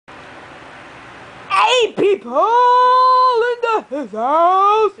Hey people in his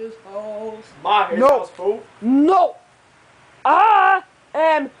house. His house. My house, fool. No. I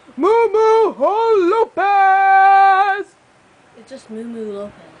am Moo Lopez. It's just Moo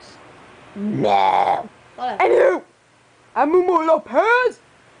Lopez. No. Whatever. Anywho, I'm Moo Lopez,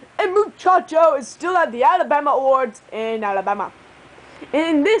 and Muchacho is still at the Alabama Awards in Alabama.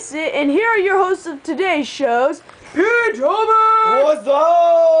 And here are your hosts of today's shows, P. Thomas. What's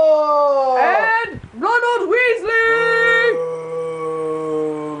up? And Ronald Weasley.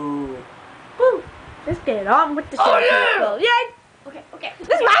 Woo. Let's get on with the show. Oh, yeah. People. Yay. Okay. This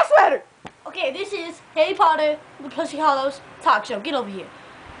is my sweater. Okay, this is Harry Potter, the Plushy Hollows talk show. Get over here.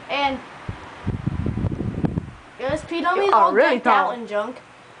 And yes, P. Dummy's You all are really decked out tall. and junk.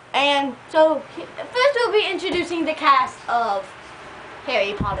 And so first we'll be introducing the cast of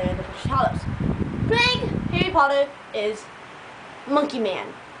Harry Potter and the Plushy Hollows. Playing Harry Potter is Monkey Man.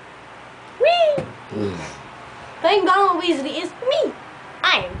 Whee! Playing Donald Weasley is me.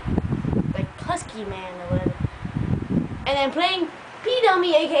 I am like Husky Man or whatever. And then playing P.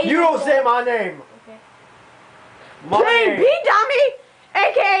 Dummy, aka You don't say my name. Okay. My Playing name. P. Dummy,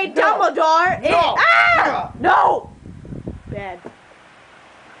 aka No. Dumbledore. No. No. Bad.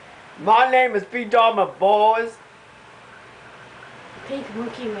 My name is P. Dharma, boys. Pink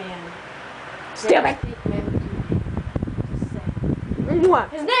Monkey Man. Stupid. Pink Monkey Man. Just saying. Mwah.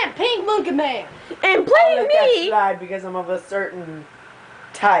 His name Pink Monkey Man. And I'll playing let that me. slide because I'm of a certain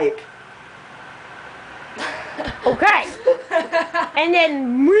type. Okay. And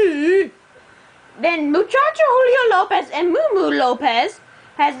then me. Then Muchacho Julio Lopez and Moo Lopez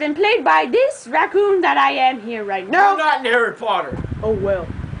has been played by this raccoon that I am here right I'm now. not in Harry Potter. Oh well.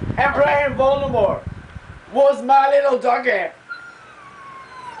 And playing Voldemort was my little doggy.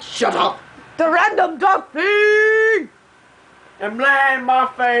 Shut up. The random dog thing. And playing my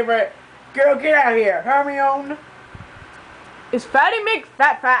favorite girl, get out of here, Hermione. Is Fatty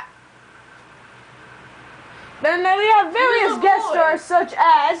McFat. Then we have various Who's the guest boy? stars such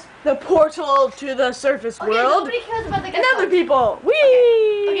as the portal to the surface Okay, world nobody cares about the and guest other stars. people.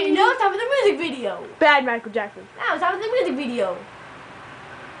 Whee! Okay, now it's time for the music video. Bad Michael Jackson. Now it's time for the music video.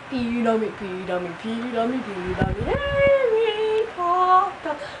 P dummy, P dummy, P dummy, P dummy, Harry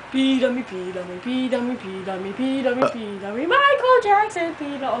Potter. P dummy, P dummy, P dummy, P dummy, P dummy, P dummy, Michael Jackson,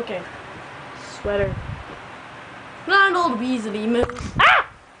 P dummy. Okay. Sweater. Ronald Weasley move. Ah!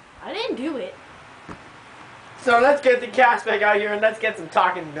 I didn't do it. So let's get the cast back out here and let's get some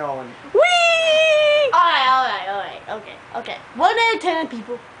talking going. Whee! Alright. Okay. 1 out of 10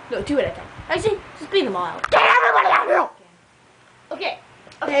 people. No, 2 out of 10. Actually, just beat them all out. Get everybody out here! Okay.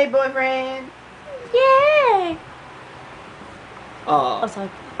 Hey, boyfriend. Yay! Oh. Oh, sorry.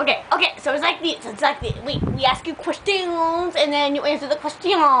 Okay, so it's like this. We ask you questions and then you answer the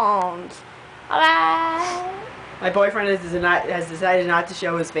questions. Alright. My boyfriend has decided not to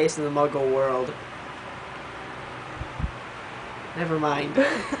show his face in the Muggle world. Never mind.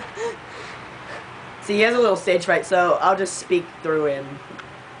 See, he has a little stage fright, so I'll just speak through him.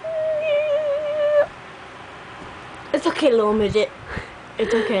 It's okay, little midget.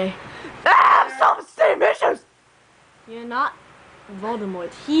 It's okay. I have self-esteem issues! You're not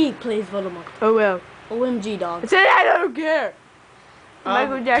Voldemort. He plays Voldemort. Oh well. OMG, dog. I said I don't care.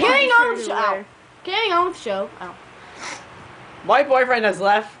 Michael Jackson. Carrying on with the straight show. away. Carrying on with the show. Ow. My boyfriend has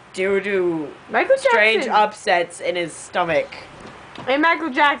left due to Michael Jackson. strange upsets in his stomach. Hey, Michael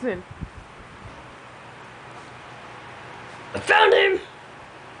Jackson. I found him!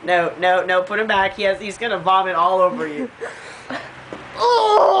 No, put him back. He's gonna vomit all over you.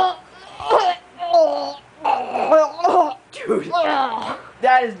 Dude,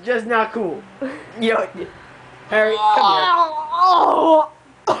 that is just not cool. Yo, Harry, come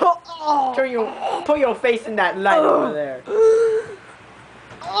here. Put your face in that light over there.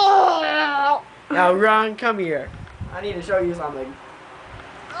 Now, Ron, come here. I need to show you something.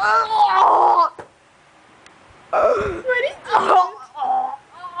 Ready?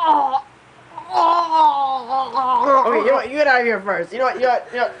 Okay, you know what? You get out of here first. You know what?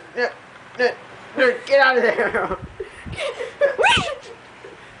 Get out of there.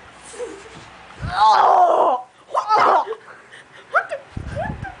 What the?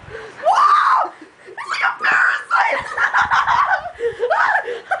 Wow! It's like a parasite!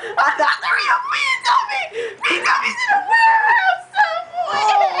 I thought there was a bee dummy! Bee dummy's in a warehouse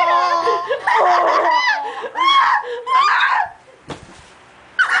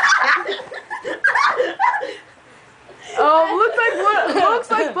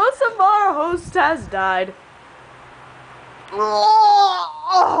Looks like both of our hosts has died.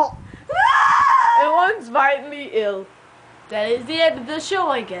 And one's vitally ill. That is the end of the show,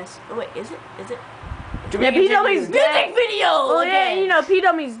 I guess. Oh, wait, is it? Yeah, P Dummy's dead. Music video. Well, yeah, again. you know, P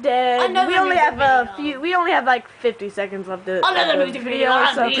Dummy's dead. Another We only music have video. we only have like 50 seconds left of Another the music video.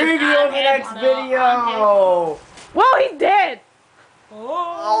 So. Preview of the next video. Whoa, he's dead.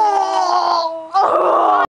 Oh.